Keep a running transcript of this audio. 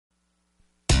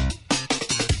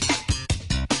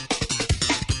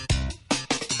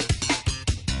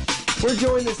We're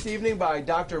joined this evening by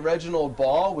Dr. Reginald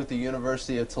Baugh with the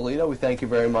University of Toledo. We thank you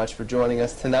very much for joining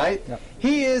us tonight. Yep.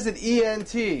 He is an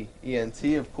ENT. ENT,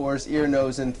 of course, ear,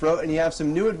 nose, and throat, and you have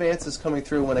some new advances coming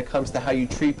through when it comes to how you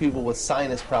treat people with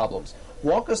sinus problems.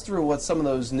 Walk us through what some of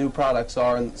those new products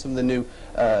are and some of the new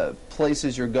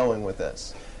places you're going with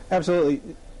this. Absolutely.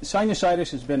 Sinusitis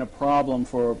has been a problem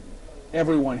for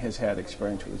everyone has had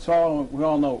experience with it. So we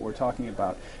all know what we're talking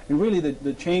about. And really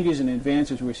the changes and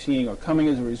advances we're seeing are coming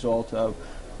as a result of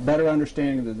better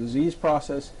understanding of the disease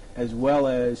process as well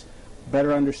as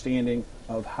better understanding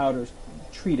of how to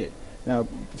treat it. Now,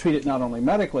 treat it not only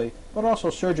medically, but also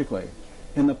surgically.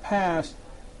 In the past,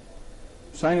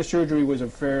 sinus surgery was a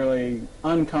fairly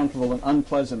uncomfortable and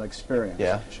unpleasant experience.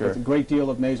 Yeah, sure. With a great deal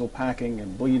of nasal packing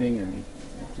and bleeding and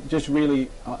just really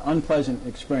unpleasant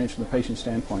experience from the patient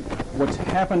standpoint. What's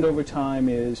happened over time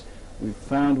is we've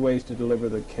found ways to deliver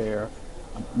the care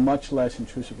much less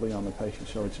intrusively on the patient.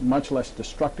 So it's much less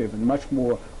destructive and much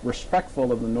more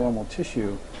respectful of the normal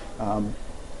tissue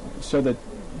so that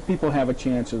people have a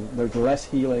chance of there's less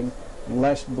healing,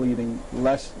 less bleeding,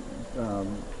 less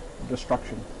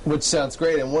destruction. Which sounds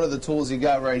great. And one of the tools you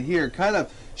got right here, kind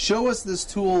of show us this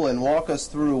tool and walk us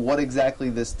through what exactly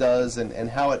this does and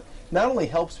how it not only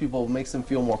helps people, but makes them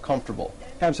feel more comfortable.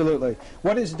 Absolutely.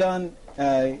 What is done,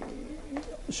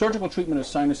 surgical treatment of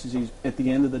sinus disease at the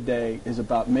end of the day is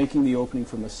about making the opening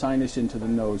from the sinus into the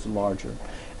nose larger.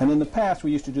 And in the past,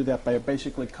 we used to do that by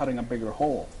basically cutting a bigger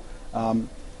hole.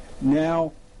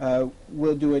 Now,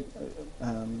 we'll do it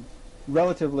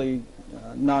relatively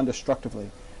non-destructively.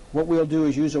 What we'll do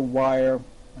is use a wire,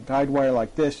 a guide wire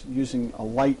like this, using a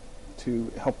light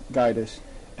to help guide us,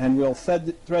 and we'll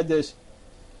thread this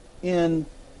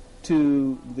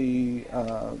into the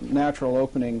natural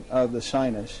opening of the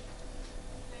sinus.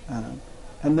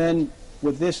 And then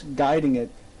with this guiding it,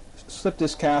 slip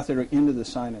this catheter into the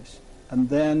sinus and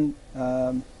then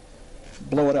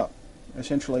blow it up,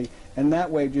 essentially. And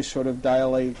that way just sort of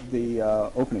dilate the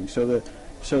opening. So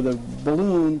the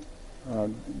balloon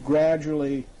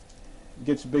gradually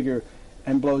gets bigger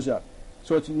and blows up.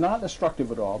 So it's not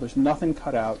destructive at all. There's nothing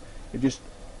cut out. It just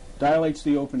dilates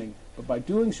the opening. But by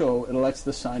doing so, it lets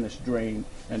the sinus drain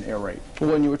and aerate.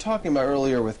 Well, when you were talking about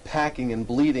earlier with packing and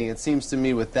bleeding, it seems to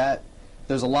me with that,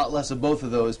 there's a lot less of both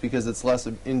of those because it's less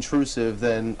intrusive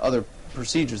than other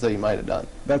procedures that you might have done.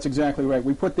 That's exactly right.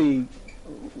 We put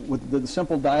with the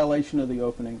simple dilation of the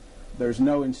opening, there's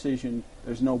no incision,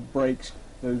 there's no breaks,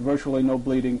 there's virtually no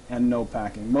bleeding and no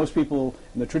packing. Most people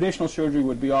in the traditional surgery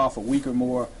would be off a week or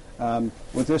more.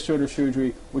 With this sort of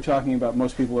surgery, we're talking about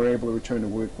most people are able to return to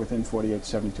work within 48 to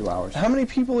 72 hours. How many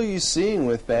people are you seeing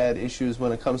with bad issues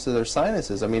when it comes to their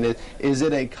sinuses? I mean, is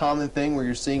it a common thing where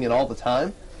you're seeing it all the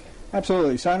time?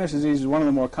 Absolutely. Sinus disease is one of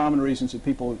the more common reasons that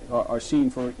people are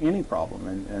seen for any problem,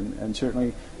 and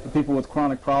certainly the people with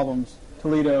chronic problems.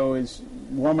 Toledo is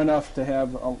warm enough to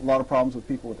have a lot of problems with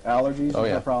people with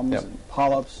allergies, problems, and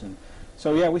polyps, and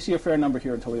so yeah, we see a fair number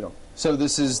here in Toledo. So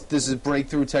this is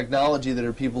breakthrough technology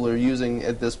that people are using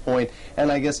at this point,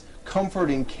 and I guess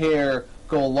comfort and care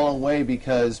go a long way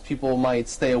because people might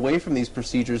stay away from these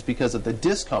procedures because of the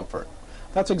discomfort.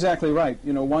 That's exactly right.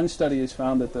 You know, one study has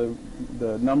found that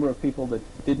the number of people that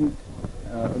didn't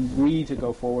agree to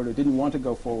go forward or didn't want to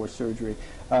go forward with surgery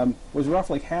was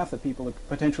roughly half the people that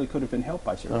potentially could have been helped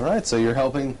by surgery. All right, so you're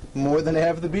helping more than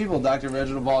half of the people. Dr.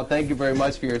 Reginald Baugh, thank you very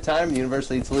much for your time. The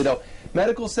University of Toledo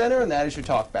Medical Center, and that is your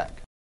talk back.